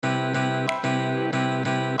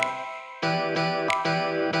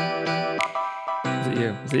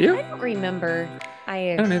you? Is it you? I don't remember.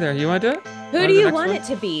 I don't either. You want to do it? Who do you want it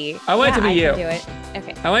to be? I want it to be I you. can do it.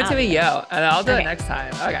 Okay. I want it to be you, and I'll do it Okay. next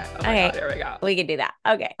time. Okay. Oh my God, here we go. We can do that.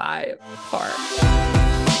 Okay. 5, 4.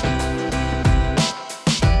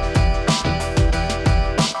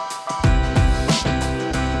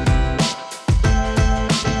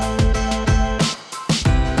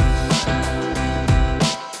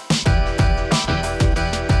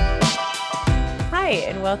 Hi,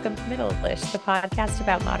 and welcome to Middleish, the podcast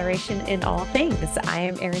about moderation in all things. I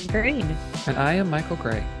am Erin Green. And I am Michael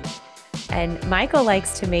Gray. And Michael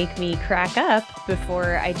likes to make me crack up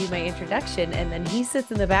before I do my introduction, and then he sits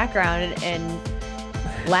in the background and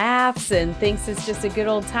laughs and thinks it's just a good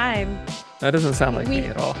old time. That doesn't sound like me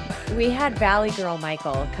at all. We had Valley Girl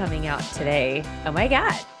Michael coming out today. Oh my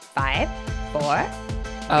God. 5, 4. Oh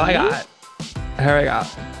my God. Here we go.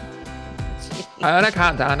 I'm gonna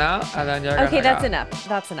count down now, and then you're okay, that's go. enough.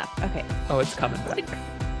 That's enough. Okay. Oh, it's coming back.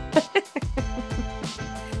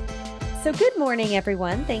 So good morning,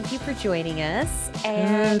 everyone. Thank you for joining us.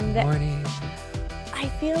 And good morning. I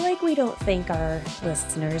feel like we don't thank our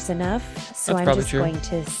listeners enough. So That's I'm just true. going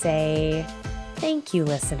to say thank you,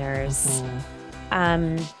 listeners.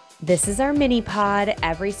 This is our mini pod.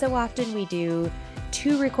 Every so often we do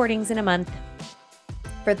 2 recordings in a month.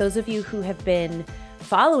 For those of you who have been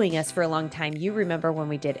following us for a long time, you remember when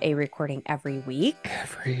we did a recording every week.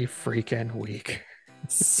 Every freaking week.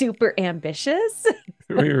 Super ambitious.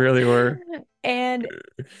 We really were. And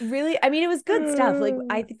really, I mean, it was good stuff. Like,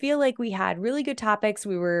 I feel like we had really good topics.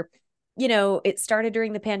 We were, it started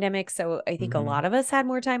during the pandemic. So I think a lot of us had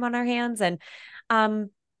more time on our hands. And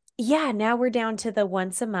now we're down to the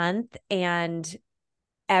once a month. And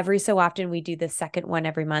every so often we do the second one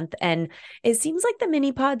every month. And it seems like the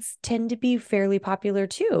mini pods tend to be fairly popular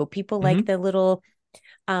too. People like the little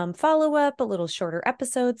follow-up, a little shorter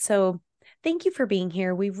episode. So thank you for being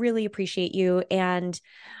here. We really appreciate you. And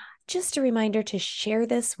just a reminder to share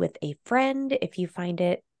this with a friend if you find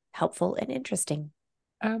it helpful and interesting.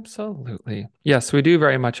 Absolutely. Yes, we do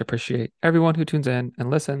very much appreciate everyone who tunes in and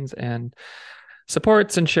listens and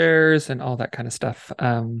supports and shares and all that kind of stuff.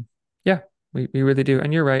 We really do.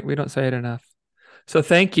 And you're right. We don't say it enough. So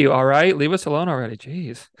thank you. All right. Leave us alone already.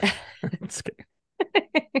 Jeez.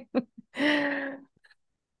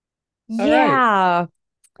 Yeah. Right.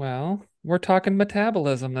 Well, we're talking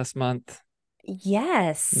metabolism this month.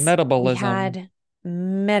 Yes. Metabolism. We had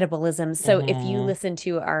metabolism. So if you listen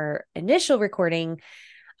to our initial recording,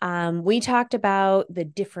 we talked about the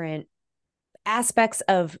different aspects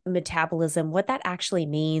of metabolism, what that actually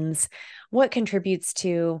means, what contributes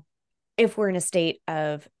to if we're in a state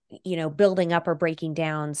of, building up or breaking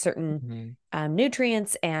down certain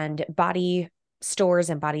nutrients and body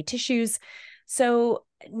stores and body tissues. So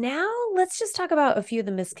now let's just talk about a few of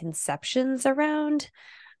the misconceptions around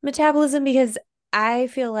metabolism, because I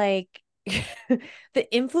feel like the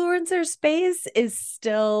influencer space is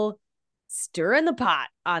still stirring the pot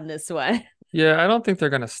on this one. Yeah, I don't think they're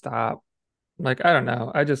going to stop. Like, I don't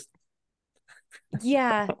know.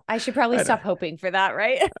 Yeah, I should probably stop hoping for that,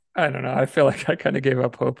 right? I don't know. I feel like I kind of gave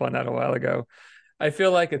up hope on that a while ago. I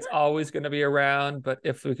feel like it's always going to be around, but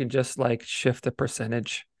if we can just like shift the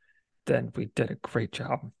percentage, then we did a great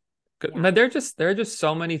job. Yeah. There are just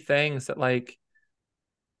so many things that like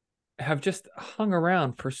have just hung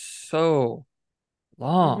around for so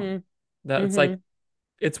long that it's like,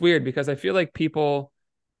 it's weird because I feel like people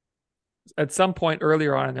at some point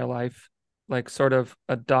earlier on in their life, like sort of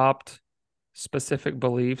adopt specific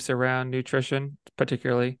beliefs around nutrition,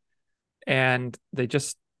 particularly, and they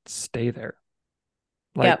just stay there.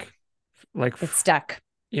 Like it's stuck.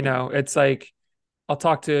 It's like I'll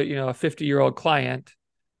talk to, a 50-year-old client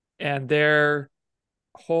and their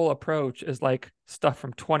whole approach is like stuff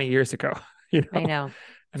from 20 years ago, I know.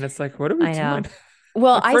 And it's like, what are we doing?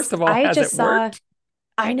 Well, like, first of all, I has just it saw, worked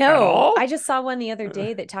I know. all? I just saw one the other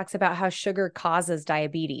day that talks about how sugar causes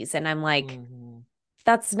diabetes. And I'm like,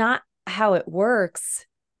 that's not how it works.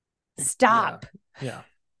 Stop. Yeah.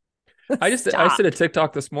 I did a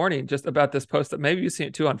TikTok this morning just about this post that maybe you've seen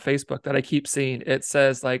it too on Facebook that I keep seeing. It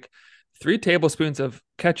says like 3 tablespoons of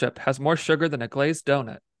ketchup has more sugar than a glazed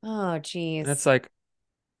donut. Oh, geez. And it's like,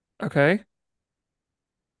 okay.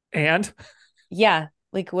 And yeah,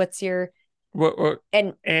 like what's your what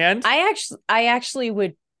and I actually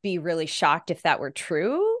would be really shocked if that were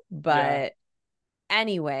true, but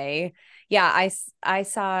anyway, I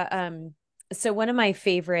saw so one of my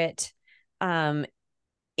favorite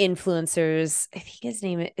influencers, I think his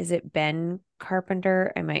name is it Ben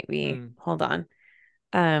Carpenter? I might be. Hold on.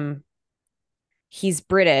 He's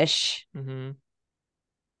British.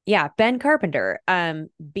 Yeah, Ben Carpenter.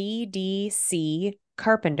 BDC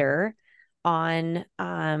Carpenter on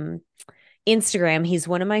Instagram. He's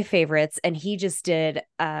one of my favorites, and he just did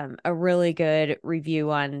a really good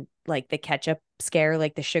review on like the ketchup scare,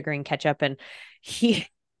 like the sugar and ketchup, and he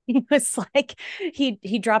he was like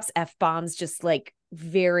he drops F-bombs just like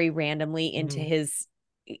very randomly into his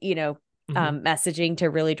messaging to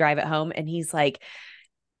really drive it home. And he's like,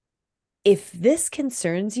 if this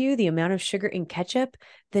concerns you, the amount of sugar in ketchup,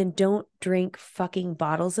 then don't drink fucking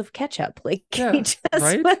bottles of ketchup. Like he just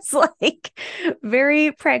was like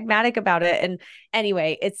very pragmatic about it. And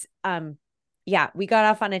anyway, it's we got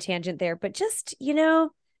off on a tangent there, but just,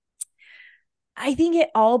 I think it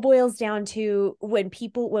all boils down to when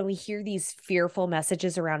we hear these fearful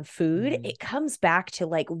messages around food, it comes back to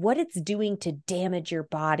like what it's doing to damage your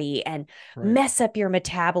body and mess up your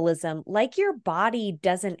metabolism. Like your body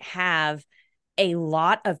doesn't have a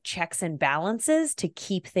lot of checks and balances to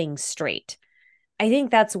keep things straight. I think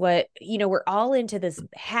that's what, we're all into this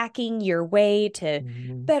hacking your way to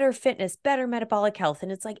better fitness, better metabolic health.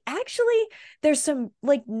 And it's like, actually, there's some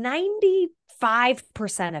like 95%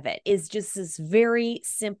 of it is just this very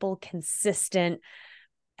simple, consistent,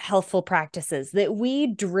 healthful practices that we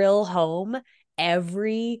drill home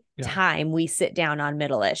every time we sit down on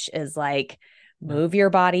Middleish is like, move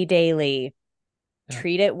your body daily,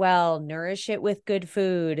 treat it well, nourish it with good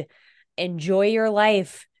food, enjoy your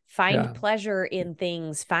life. Find pleasure in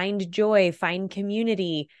things, find joy, find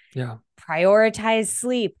community, prioritize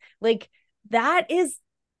sleep. Like those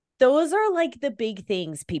are like the big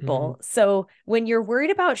things, people. So when you're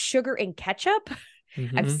worried about sugar and ketchup,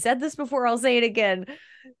 I've said this before, I'll say it again.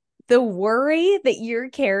 The worry that you're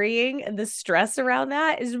carrying and the stress around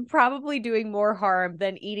that is probably doing more harm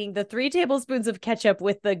than eating the 3 tablespoons of ketchup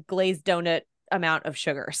with the glazed donut amount of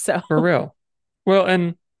sugar. So for real. Well,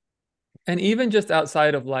 and even just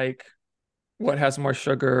outside of like what has more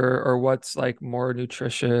sugar or what's like more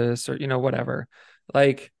nutritious or, whatever,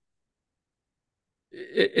 like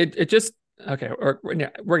it just, okay.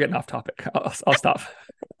 We're getting off topic. I'll stop.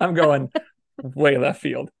 I'm going way left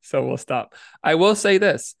field. So we'll stop. I will say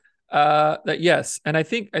this, that yes. And I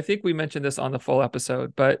think we mentioned this on the full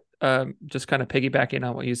episode, but just kind of piggybacking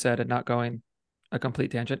on what you said and not going a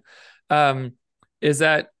complete tangent, is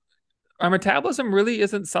that our metabolism really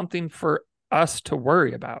isn't something for us to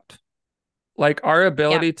worry about. Like our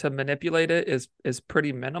ability to manipulate it is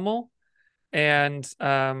pretty minimal, and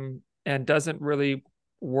doesn't really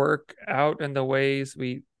work out in the ways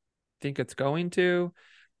we think it's going to.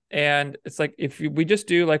 And it's like we just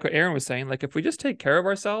do like what Aaron was saying, like if we just take care of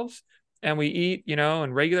ourselves and we eat,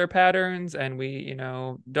 in regular patterns, and we,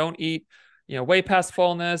 don't eat way past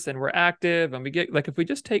fullness, and we're active, and we get like, if we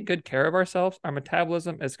just take good care of ourselves, our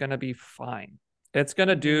metabolism is going to be fine. It's going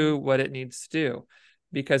to do what it needs to do,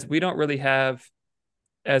 because we don't really have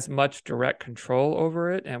as much direct control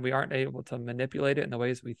over it, and we aren't able to manipulate it in the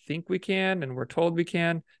ways we think we can and we're told we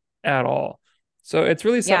can at all. So it's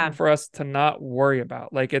really something for us to not worry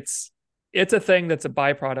about. Like it's a thing that's a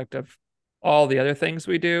byproduct of all the other things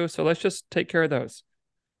we do. So let's just take care of those.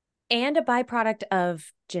 And a byproduct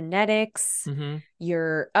of genetics,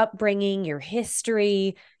 your upbringing, your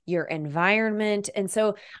history, your environment. And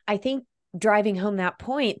so I think driving home that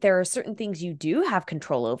point, there are certain things you do have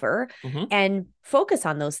control over and focus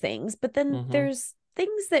on those things. But then there's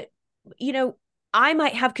things that, I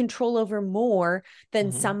might have control over more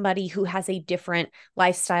than somebody who has a different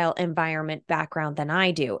lifestyle, environment, background than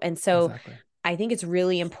I do. And so I think it's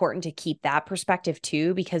really important to keep that perspective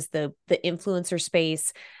too, because the influencer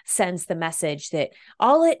space sends the message that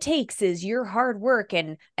all it takes is your hard work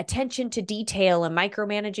and attention to detail and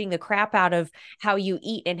micromanaging the crap out of how you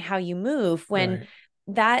eat and how you move, when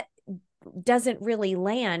that doesn't really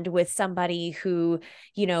land with somebody who,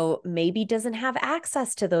 maybe doesn't have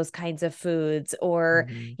access to those kinds of foods, or,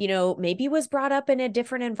 maybe was brought up in a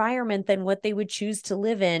different environment than what they would choose to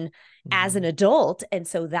live in as an adult. And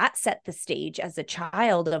so that set the stage as a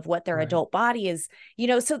child of what their adult body is,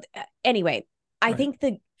 so anyway, I think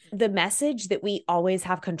the message that we always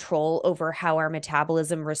have control over how our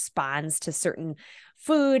metabolism responds to certain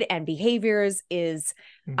food and behaviors is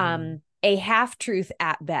a half truth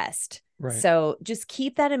at best. So just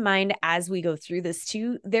keep that in mind as we go through this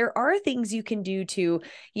too. There are things you can do to,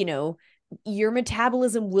 your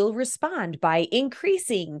metabolism will respond by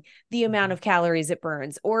increasing the amount of calories it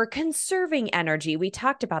burns or conserving energy. We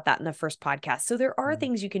talked about that in the first podcast. So there are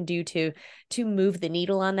things you can do to move the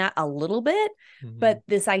needle on that a little bit. But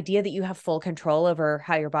this idea that you have full control over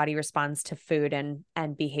how your body responds to food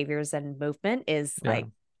and behaviors and movement is we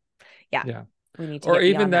need to or get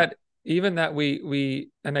even that. even that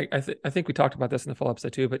and I think we talked about this in the full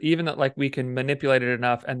episode too, but even that like we can manipulate it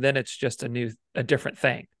enough and then it's just a different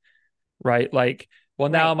thing, right? Like, well,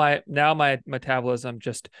 Right. now my metabolism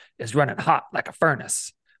just is running hot like a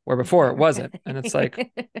furnace, where before it wasn't. And it's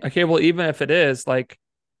like, okay, well, even if it is, like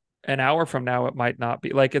an hour from now, it might not be.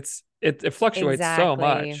 Like it fluctuates so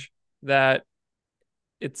Exactly. much that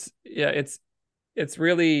it's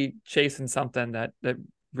really chasing something that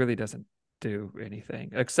really doesn't do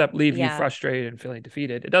anything except leave you Yeah. frustrated and feeling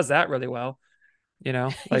defeated. It does that really well, you know,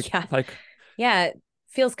 Yeah. like Yeah. It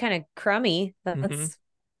feels kind of crummy. mm-hmm. That's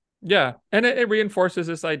Yeah, and it reinforces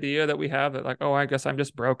this idea that we have that like, oh, I guess I'm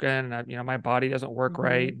just broken, and my body doesn't work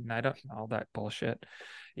right, mhm. and I don't all that bullshit.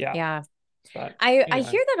 Yeah, Yeah. but I anyway.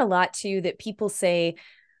 hear that a lot too, that people say,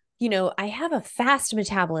 I have a fast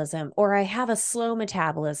metabolism or I have a slow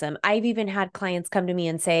metabolism. I've even had clients come to me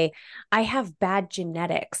and say, I have bad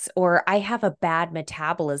genetics or I have a bad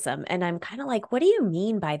metabolism. And I'm kind of like, what do you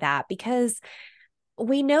mean by that? Because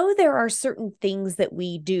we know there are certain things that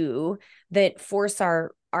we do that force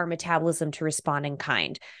our metabolism to respond in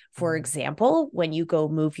kind. For Mhm. example, when you go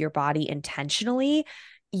move your body intentionally,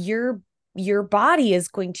 your your body is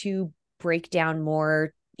going to break down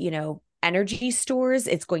more, energy stores.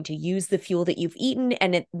 It's going to use the fuel that you've eaten,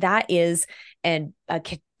 and that is a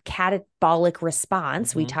catabolic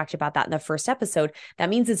response. We Mhm. talked about that in the first episode. That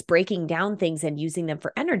means it's breaking down things and using them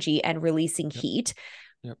for energy and releasing Yep. heat.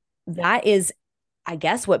 Yep. That is, I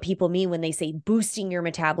guess, what people mean when they say boosting your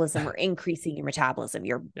metabolism or increasing your metabolism.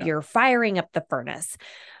 You're Yeah. you're firing up the furnace.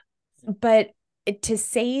 But to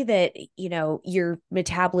say that, your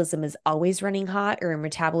metabolism is always running hot or your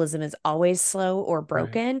metabolism is always slow or Right.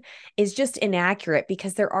 broken is just inaccurate,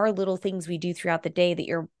 because there are little things we do throughout the day that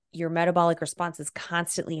your metabolic response is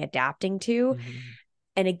constantly adapting to. Mhm.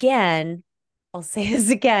 And again, I'll say this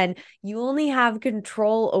again, you only have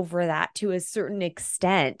control over that to a certain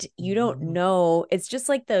extent. You don't Mhm. know. It's just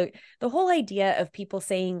like the whole idea of people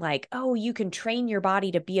saying like, "Oh, you can train your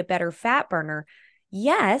body to be a better fat burner."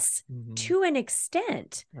 Yes, Mhm. to an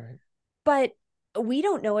extent. Right. But we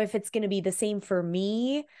don't know if it's going to be the same for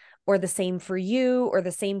me or the same for you or the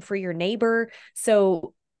same for your neighbor.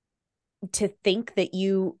 So to think that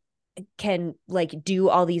you can like do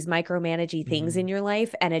all these micromanaging things in Mhm. your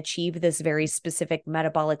life and achieve this very specific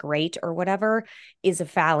metabolic rate or whatever is a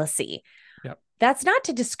fallacy. Yep. That's not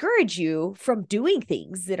to discourage you from doing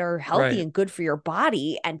things that are healthy Right. and good for your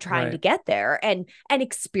body and trying to Right. get there and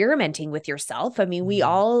experimenting with yourself. I mean, we Mhm.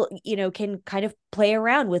 all, can kind of play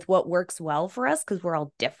around with what works well for us because we're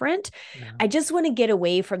all different. Yeah. I just want to get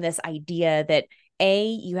away from this idea that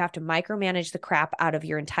you have to micromanage the crap out of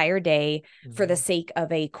your entire day for the Mhm. sake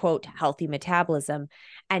of a quote healthy metabolism,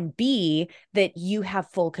 and B, that you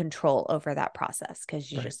have full control over that process,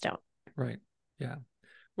 because you Right. just don't. Right. Yeah.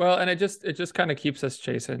 Well, and it just kind of keeps us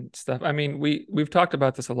chasing stuff. I mean, we've talked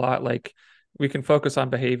about this a lot. Like we can focus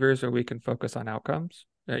on behaviors or we can focus on outcomes,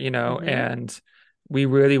 Mm-hmm. and we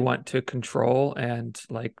really want to control and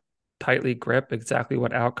like tightly grip exactly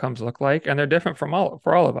what outcomes look like. And they're different for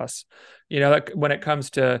all of us. Like when it comes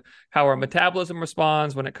to how our metabolism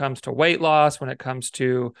responds, when it comes to weight loss, when it comes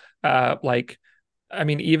to like I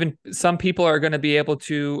mean, even some people are going to be able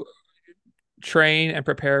to train and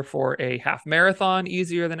prepare for a half marathon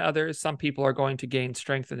easier than others. Some people are going to gain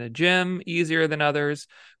strength in the gym easier than others.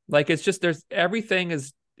 Like it's just everything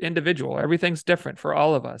is individual, everything's different for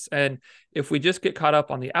all of us. And if we just get caught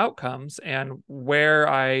up on the outcomes and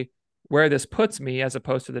where this puts me as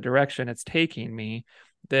opposed to the direction it's taking me,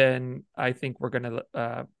 then I think we're going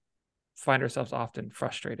to find ourselves often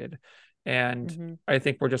frustrated. And Mm-hmm. I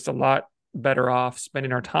think we're just a lot better off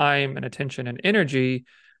spending our time and attention and energy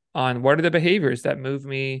on what are the behaviors that move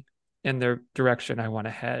me in the direction I want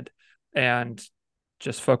to head, and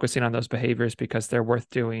just focusing on those behaviors because they're worth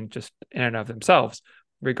doing just in and of themselves,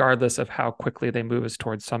 regardless of how quickly they move us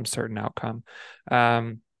towards some certain outcome.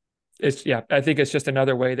 Um, I think it's just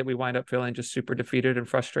another way that we wind up feeling just super defeated and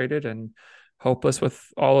frustrated and hopeless with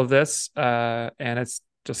all of this. And it's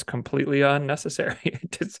just completely unnecessary.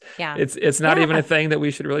 it's, Yeah. it's not even a Yeah. thing that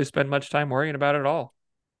we should really spend much time worrying about at all.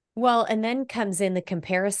 Well, and then comes in the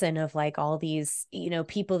comparison of like all these,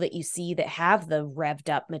 people that you see that have the revved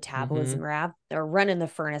up Mm-hmm. metabolism or running the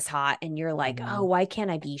furnace hot. And you're like, Mm-hmm. oh, why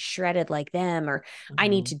can't I be shredded like them? Or I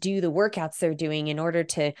need Mm-hmm. to do the workouts they're doing in order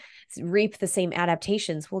to reap the same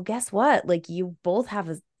adaptations. Well, guess what? Like you both have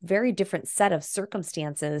a very different set of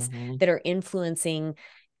circumstances Mm-hmm. that are influencing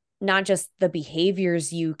not just the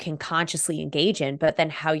behaviors you can consciously engage in, but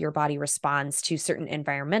then how your body responds to certain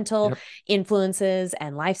environmental Yep. influences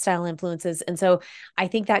and lifestyle influences. And so I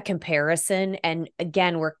think that comparison, and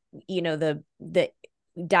again, we're, the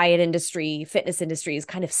diet industry, fitness industry is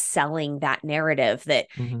kind of selling that narrative that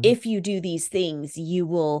if you do these things, you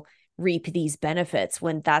will reap these benefits,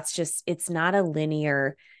 when that's just, it's not a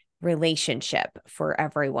linear relationship for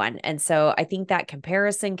everyone. And so I think that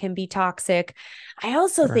comparison can be toxic. I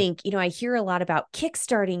also think, I hear a lot about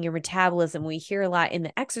kickstarting your metabolism. We hear a lot in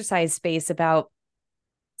the exercise space about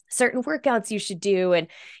certain workouts you should do. And,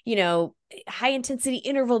 high intensity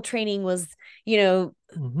interval training was,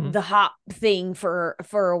 the hot thing for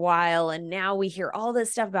a while. And now we hear all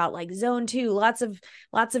this stuff about like zone 2, lots of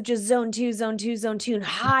just zone 2, and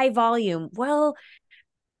high volume. Well,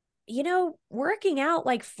 working out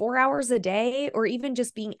like 4 hours a day, or even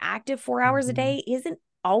just being active 4 hours a day, isn't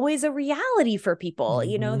always a reality for people.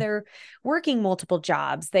 They're working multiple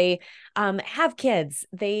jobs. They have kids.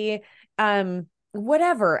 They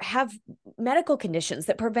whatever, have medical conditions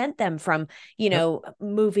that prevent them from,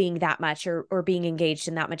 moving that much or being engaged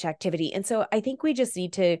in that much activity. And so I think we just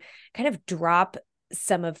need to kind of drop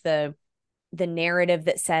some of the narrative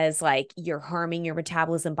that says like you're harming your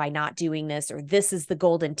metabolism by not doing this, or this is the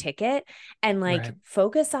golden ticket, and like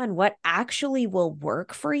focus on what actually will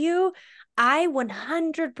work for you. I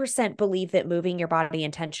 100% believe that moving your body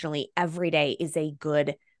intentionally every day is a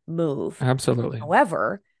good move. Absolutely.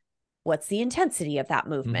 However, what's the intensity of that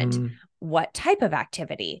movement? What type of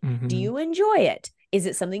activity? Do you enjoy it? Is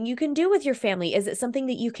it something you can do with your family? Is it something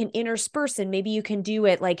that you can intersperse, and maybe you can do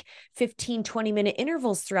it like 15, 20-minute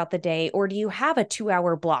intervals throughout the day? Or do you have a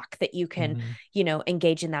 2-hour block that you can,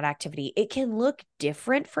 engage in that activity? It can look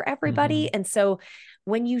different for everybody. And so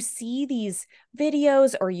when you see these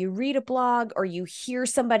videos, or you read a blog, or you hear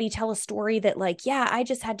somebody tell a story that like, yeah, I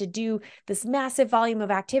just had to do this massive volume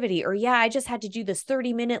of activity, or yeah, I just had to do this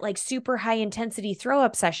 30-minute, like super high intensity throw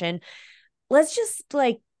up session. Let's just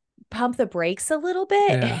like pump the brakes a little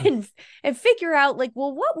bit and figure out like,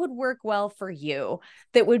 well, what would work well for you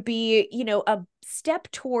that would be, a step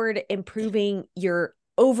toward improving your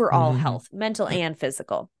overall health, mental and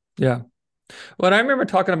physical. Yeah. Well, I remember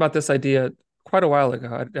talking about this idea quite a while ago.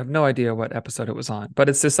 I have no idea what episode it was on, but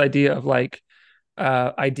it's this idea of like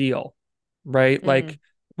ideal, right? Like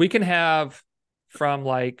we can have from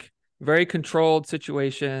like very controlled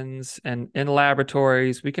situations and in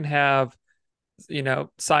laboratories, we can have,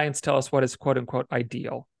 science tell us what is quote unquote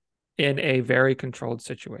ideal in a very controlled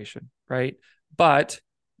situation, right? But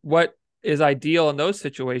what is ideal in those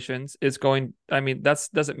situations is that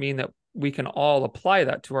doesn't mean that we can all apply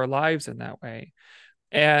that to our lives in that way.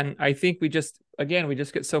 And I think we just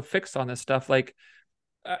get so fixed on this stuff. Like,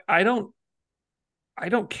 I don't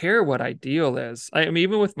care what ideal is. I mean,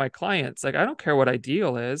 even with my clients, like, I don't care what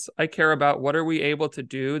ideal is. I care about what are we able to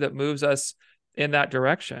do that moves us in that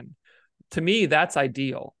direction. To me, that's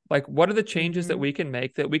ideal. Like, what are the changes that we can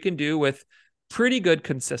make that we can do with pretty good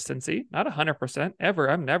consistency? Not 100% ever.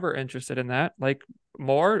 I'm never interested in that. Like,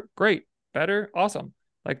 more, great, better, awesome.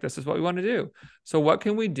 Like, this is what we want to do. So what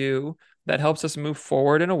can we do that helps us move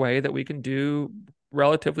forward in a way that we can do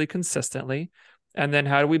relatively consistently? And then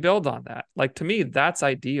how do we build on that? Like, to me, that's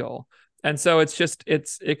ideal. And so it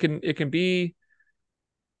can be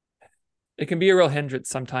a real hindrance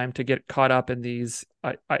sometimes to get caught up in these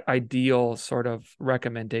ideal sort of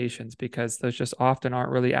recommendations, because those just often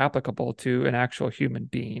aren't really applicable to an actual human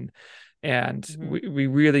being. And we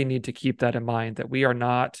really need to keep that in mind, that we are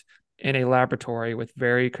not in a laboratory with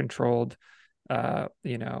very controlled,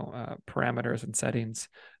 parameters and settings.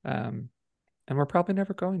 And we're probably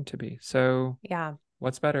never going to be. So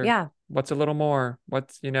what's better? Yeah. What's a little more?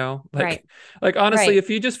 What's, like honestly, if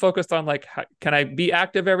you just focused on like, can I be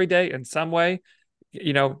active every day in some way,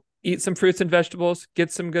 eat some fruits and vegetables,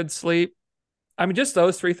 get some good sleep. I mean, just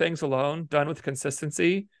those 3 things alone done with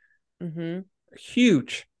consistency,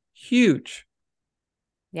 huge.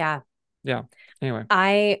 Yeah. Yeah. Anyway,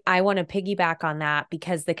 I want to piggyback on that,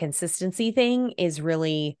 because the consistency thing is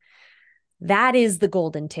really, that is the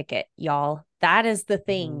golden ticket, y'all. That is the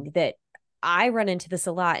thing that I run into this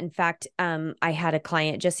a lot. In fact, I had a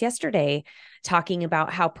client just yesterday talking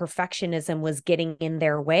about how perfectionism was getting in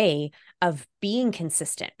their way of being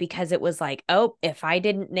consistent, because it was like, oh, if I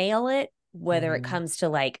didn't nail it, whether it comes to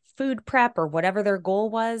like food prep or whatever their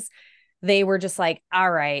goal was, they were just like,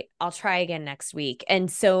 all right, I'll try again next week. And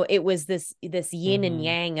so it was this yin and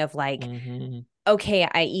yang of like, okay,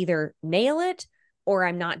 I either nail it or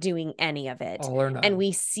I'm not doing any of it. All or none. And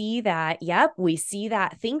we see that, we see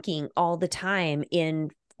that thinking all the time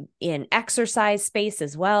in exercise space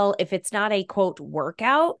as well. If it's not a quote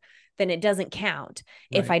workout, then it doesn't count.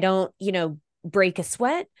 Right. If I don't, break a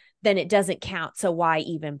sweat, then it doesn't count. So why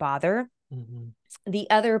even bother? The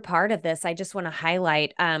other part of this, I just want to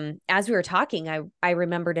highlight, as we were talking, I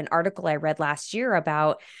remembered an article I read last year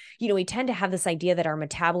about, we tend to have this idea that our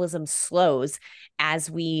metabolism slows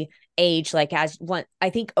as we age. Like as one,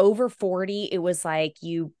 I think over 40, it was like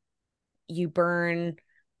you burn,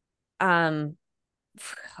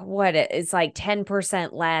 what it's like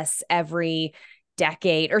 10% less every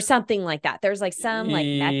decade or something like that. There's like some like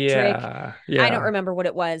metric. Yeah. I don't Yeah. remember what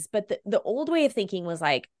it was, but the old way of thinking was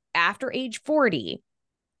like after age 40,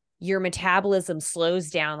 your metabolism slows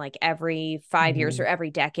down like every 5 years Mm-hmm. or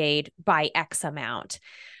every decade by X amount.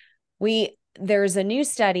 There's a new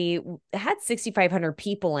study that had 6,500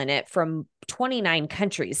 people in it from 29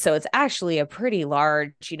 countries. So it's actually a pretty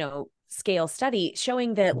large, scale study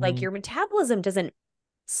showing that like Mm-hmm. your metabolism doesn't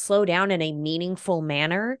slow down in a meaningful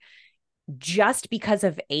manner just because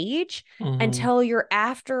of age Mm-hmm. until you're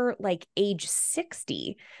after like age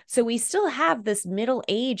 60. So we still have this middle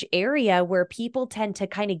age area where people tend to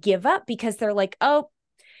kind of give up because they're like, oh,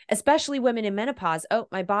 especially women in menopause, oh,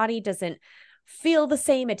 my body doesn't feel the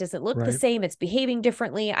same. It doesn't look the Right. same. It's behaving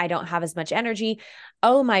differently. I don't have as much energy.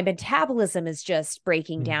 Oh, my metabolism is just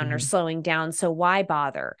breaking down or Mm-hmm. slowing down. So why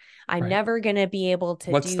bother? I'm Right. never going to be able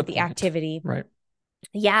to What's do the the point? activity. Right.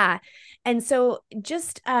 Yeah. And so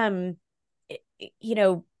just you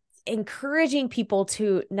know, encouraging people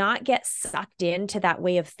to not get sucked into that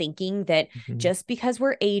way of thinking that Mm-hmm. just because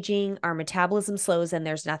we're aging, our metabolism slows and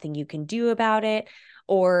there's nothing you can do about it.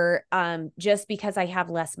 Or just because I have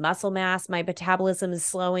less muscle mass, my metabolism is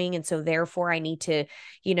slowing. And so therefore I need to,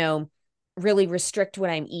 you know, really restrict what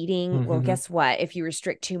I'm eating. Well, Mm-hmm. guess what? If you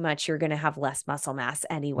restrict too much, you're going to have less muscle mass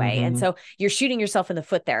anyway. And Mm-hmm. so you're shooting yourself in the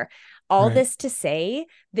foot there. All Right. this to say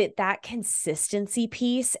that consistency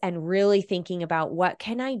piece and really thinking about what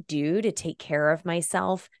can I do to take care of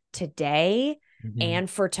myself today Mm-hmm. and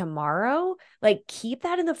for tomorrow, like keep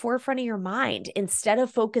that in the forefront of your mind instead of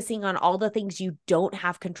focusing on all the things you don't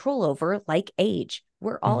have control over, like age.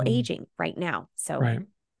 We're all Mm-hmm. aging right now. So, Right.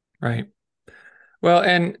 Right. Well,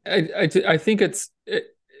 and I think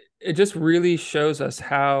it just really shows us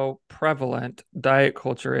how prevalent diet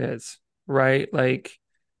culture is, right? Like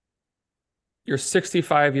you're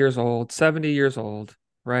 65 years old, 70 years old,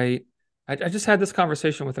 right? I just had this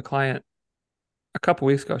conversation with a client a couple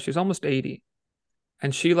weeks ago. She's almost 80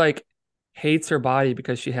 and she like hates her body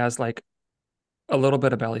because she has like a little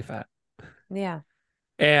bit of belly fat yeah.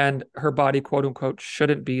 and her body, quote unquote,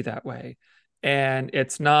 shouldn't be that way. And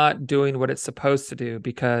it's not doing what it's supposed to do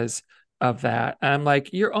because of that. And I'm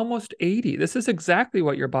like, you're almost 80. This is exactly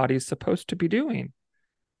what your body is supposed to be doing,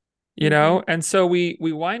 you Mm-hmm. know? And so we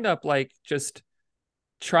wind up like just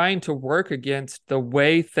trying to work against the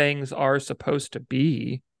way things are supposed to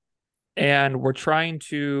be. And we're trying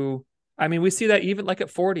to, I mean, we see that even like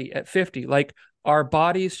at 40, at 50, like our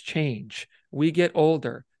bodies change. We get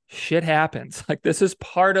older. Shit happens. Like this is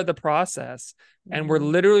part of the process. And we're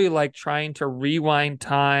Mm-hmm. literally like trying to rewind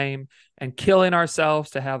time and killing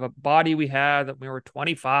ourselves to have a body we had that we were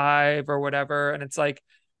 25 or whatever. And it's like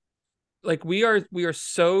we are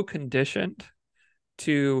so conditioned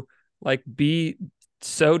to like be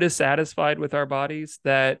so dissatisfied with our bodies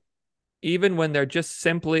that even when they're just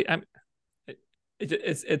simply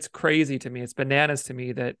it's crazy to me. It's bananas to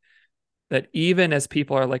me that even as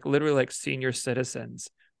people are like literally like senior citizens,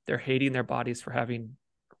 they're hating their bodies for having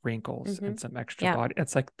wrinkles Mm-hmm. and some extra Yeah, body.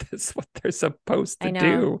 It's like this is what they're supposed to I know.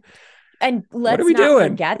 do. And What are let's we not doing?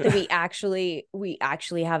 forget that we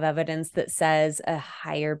actually have evidence that says a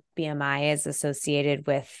higher BMI is associated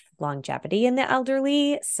with longevity in the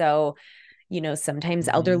elderly. So, sometimes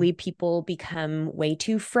Mm-hmm. elderly people become way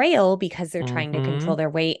too frail because they're trying to Mm-hmm. control their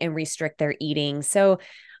weight and restrict their eating. So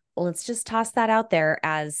let's just toss that out there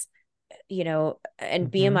as, and Mm-hmm.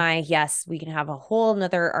 BMI, yes, we can have a whole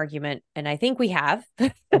nother argument. And I think we have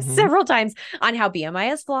Mm-hmm. several times on how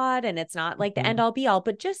BMI is flawed and it's not like the Mm-hmm. end all be all,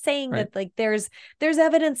 but just saying Right. that like there's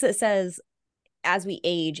evidence that says as we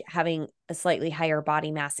age, having a slightly higher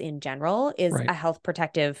body mass in general is Right. a health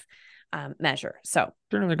protective measure. So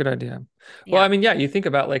Generally a good idea. Well, yeah, I mean, yeah, you think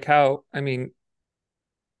about like how, I mean,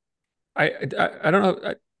 I don't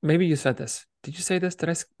know. Maybe you said this. Did you say this? Did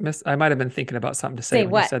I miss? I might have been thinking about something to say say when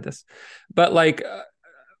you what? said this. But like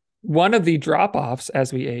one of the drop-offs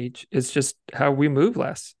as we age is just how we move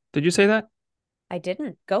less. Did you say that? I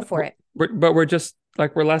didn't go for it. But we're just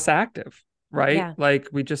like we're less active, right? Yeah. Like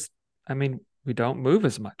we just, I mean, we don't move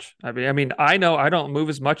as much. I mean, I know I don't move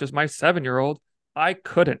as much as my 7-year-old. I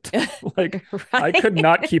couldn't. Like I could Right.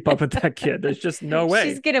 not keep up with that kid. There's just no She's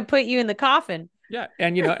way. going to put you in the coffin. Yeah.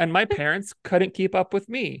 And, you know, and my parents couldn't keep up with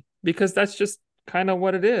me because that's just kind of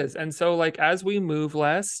what it is. And so, like, as we move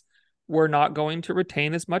less, we're not going to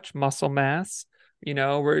retain as much muscle mass.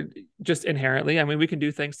 we're just inherently, I mean, we can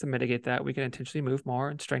do things to mitigate that. We can intentionally move more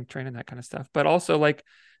and strength train and that kind of stuff. But also like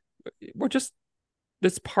we're just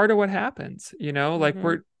that's part of what happens, like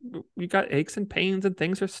Mm-hmm. we got aches and pains and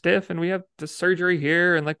things are stiff and we have the surgery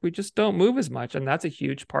here and like we just don't move as much. And that's a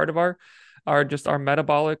huge part of our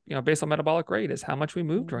metabolic, basal metabolic rate is how much we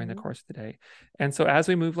move during the Mm-hmm. course of the day. And so as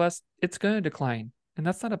we move less, it's going to decline. And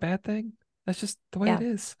that's not a bad thing. That's just the way it Yeah.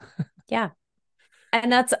 is. Yeah.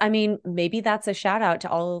 And that's, I mean, maybe that's a shout out to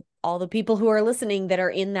all the people who are listening that are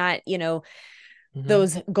in that, Hmm.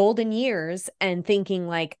 those golden years and thinking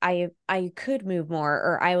like I could move more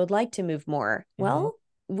or I would like to move more. Hmm. Well,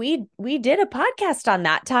 we did a podcast on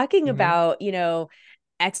that talking Hmm. about,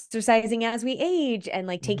 exercising as we age and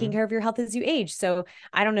like taking Hmm. care of your health as you age. So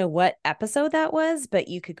I don't know what episode that was, but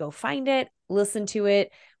you could go find it, listen to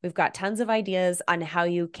it. We've got tons of ideas on how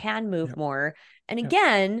you can move Yep. more. And Yep.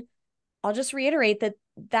 again, I'll just reiterate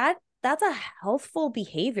that's a healthful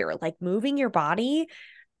behavior, like moving your body.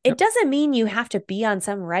 It Yep. doesn't mean you have to be on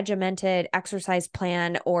some regimented exercise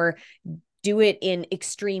plan or do it in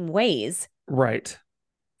extreme ways. Right.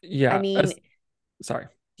 I Yeah. mean, Sorry.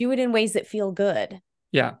 do it in ways that feel good.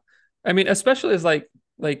 Yeah. I mean, especially as like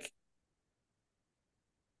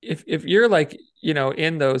if you're like,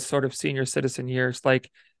 in those sort of senior citizen years, like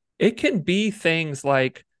it can be things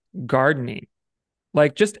like gardening,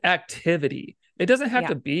 like just activity. It doesn't have Yeah,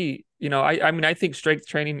 to be, I mean, I think strength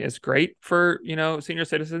training is great for, senior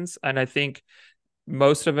citizens. And I think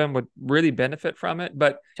most of them would really benefit from it,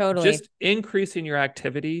 but totally. just increasing your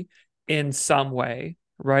activity in some way,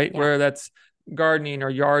 right? Yeah. Where that's gardening or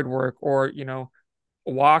yard work or,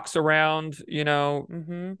 walks around,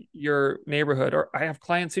 Mm-hmm. your neighborhood. Or I have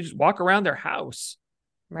clients who just walk around their house,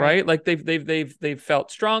 Right. right? Like they've felt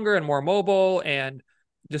stronger and more mobile and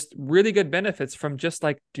just really good benefits from just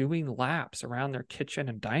like doing laps around their kitchen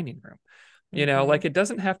and dining room. Mm-hmm. Like it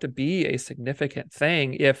doesn't have to be a significant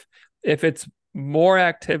thing if it's more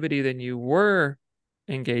activity than you were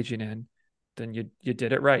engaging in, then you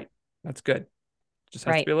did it right. That's good. Just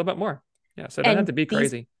has to Right. be a little bit more. Yeah, so it doesn't have And to be these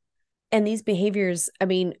crazy. and these behaviors, I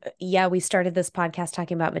mean, yeah, we started this podcast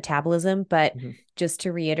talking about metabolism, but Mhm. just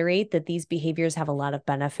to reiterate that these behaviors have a lot of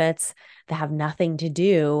benefits that have nothing to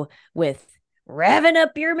do with revving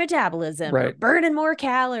up your metabolism or Right, burning more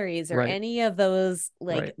calories or right, any of those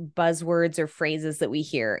like right. buzzwords or phrases that we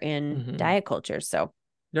hear in Hmm. diet culture. So,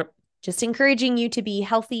 Yep. just encouraging you to be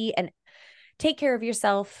healthy and take care of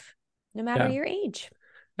yourself no matter Yeah. your age.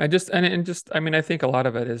 And just I mean, I think a lot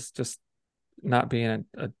of it is just not being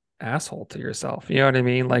a asshole to yourself. You know what I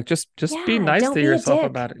mean? Like just be Yeah, nice don't to be a yourself dick.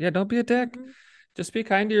 about it. Yeah, don't be a dick. Mm-hmm. Just be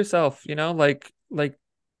kind to yourself, like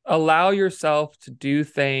allow yourself to do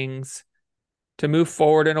things to move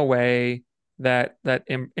forward in a way that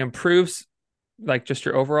improves like just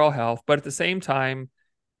your overall health, but at the same time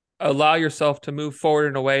allow yourself to move forward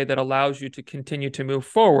in a way that allows you to continue to move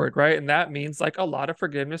forward, right? And that means like a lot of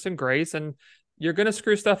forgiveness and grace. And you're going to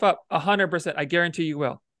screw stuff up 100%. I guarantee you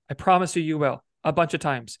will. I promise you will a bunch of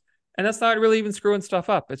times. And that's not really even screwing stuff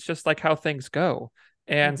up. It's just like how things go.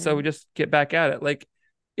 And so Mm-hmm. we just get back at it. Like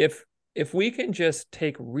if if we can just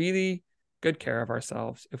take really good care of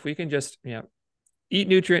ourselves, if we can just, eat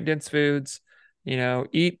nutrient dense foods,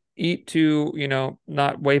 eat to,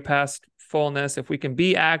 not way past fullness. If we can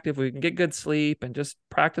be active, we can get good sleep and just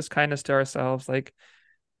practice kindness to ourselves. Like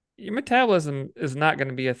your metabolism is not going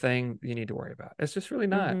to be a thing you need to worry about. It's just really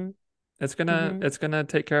not. Mm-hmm. It's gonna Mm-hmm. it's gonna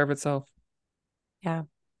take care of itself. Yeah.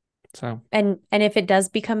 So And if it does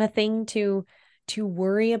become a thing to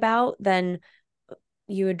worry about, then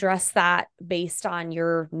you address that based on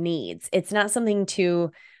your needs. It's not something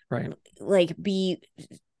to right, like be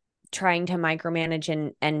trying to micromanage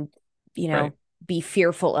and you right, know be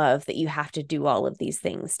fearful of that you have to do all of these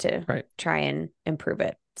things to right. try and improve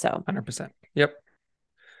it. So 100%. Yep.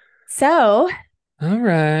 so All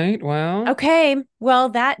right. Well, okay, well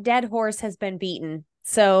that dead horse has been beaten.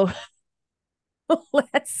 So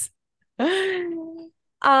let's we'll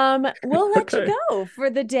let you okay. go for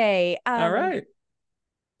the day. All right.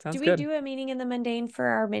 Do Sounds we good. do a meeting in the mundane for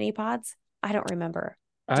our mini pods? I don't remember.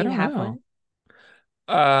 I Do you don't have know.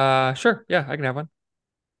 one? Sure. Yeah, I can have one.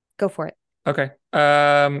 Go for it. Okay.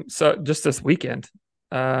 So just this weekend,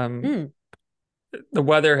 um, Mm, the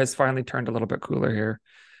weather has finally turned a little bit cooler here,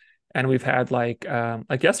 and we've had like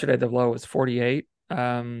yesterday the low was 48.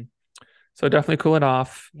 So definitely cooling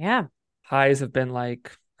off. yeah. Highs have been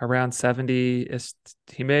like around 70. It's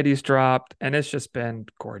humidity's dropped, and it's just been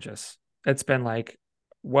gorgeous. It's been like,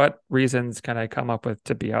 what reasons can I come up with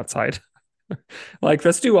to be outside? Like,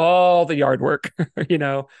 let's do all the yard work, you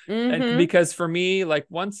know? And Mm-hmm. because for me, like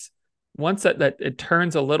once that it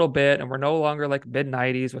turns a little bit and we're no longer like mid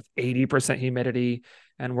 90s with 80% humidity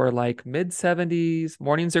and we're like mid 70s,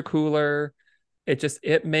 mornings are cooler.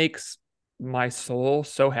 It makes my soul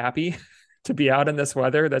so happy to be out in this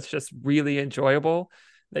weather that's just really enjoyable,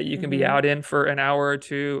 that you can be Mm-hmm. out in for an hour or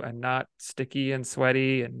two and not sticky and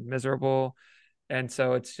sweaty and miserable. And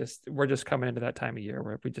so we're just coming into that time of year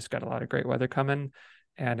where we just got a lot of great weather coming,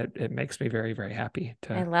 and it makes me very, very happy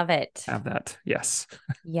I to love it. have that. Yes.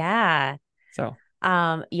 Yeah. So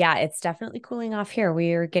Yeah, it's definitely cooling off here.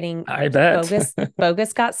 We are getting I bet.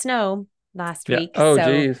 bogus got snow last Yeah. week, Oh, so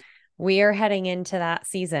geez. we are heading into that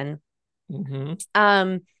season. Hmm.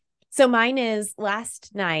 Um, so mine is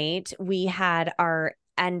last night we had our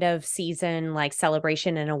end of season like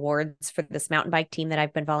celebration and awards for this mountain bike team that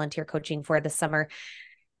I've been volunteer coaching for this summer.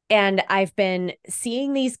 And I've been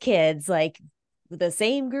seeing these kids, like the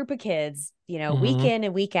same group of kids, week Hmm. in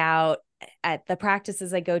and week out at the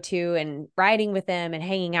practices I go to and riding with them and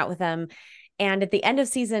hanging out with them. And at the end of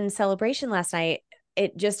season celebration last night,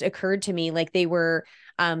 it just occurred to me like they were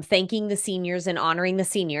thanking the seniors and honoring the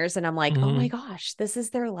seniors. And I'm like, oh my Hmm. gosh, this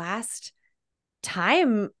is their last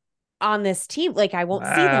time on this team. Like I won't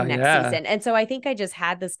see Wow. them next Yeah. season. And so I think I just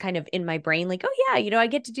had this kind of in my brain, like, oh yeah, I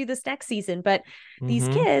get to do this next season. But these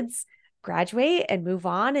Hmm. kids graduate and move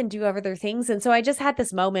on and do other things. And so I just had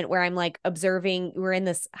this moment where I'm like observing, we're in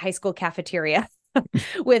this high school cafeteria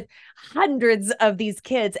with hundreds of these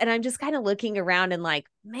kids. And I'm just kind of looking around and like,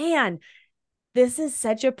 man, this is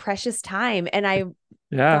such a precious time. And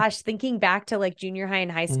Yeah. gosh, thinking back to like junior high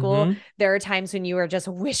and high school, Hmm. there are times when you are just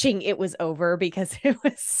wishing it was over because it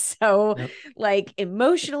was so Yep. like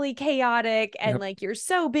emotionally chaotic and Yep. like you're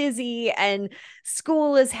so busy and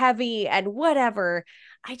school is heavy and whatever.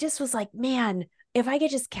 I just was like, man, if I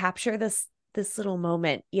could just capture this little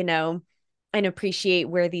moment, and appreciate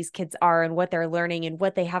where these kids are and what they're learning and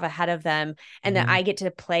what they have ahead of them, and that Hmm. I get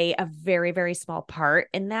to play a very, very small part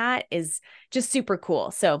in that is just super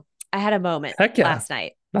cool. So I had a moment Heck yeah. last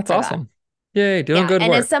night That's for that. awesome. Yay. Doing Yeah. good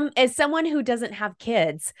And work. as someone who doesn't have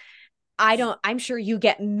kids, I'm sure you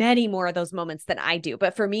get many more of those moments than I do.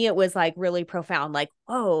 But for me, it was like really profound. Like,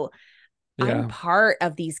 whoa, I'm Yeah. part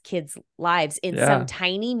of these kids' lives in some Yeah.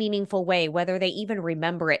 tiny, meaningful way, whether they even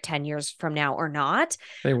remember it 10 years from now or not.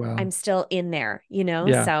 They will. I'm still in there,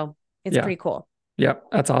 Yeah. So it's Yeah. pretty cool. Yep.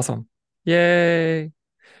 That's awesome. Yay.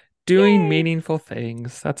 Doing Yay. meaningful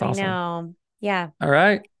things. That's I awesome. know. Yeah. All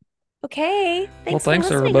right. Okay. Well, Thanks for thanks,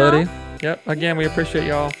 listening, all. everybody. Yep. Again, we Yeah. appreciate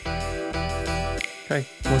y'all. Okay.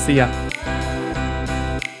 We'll see ya.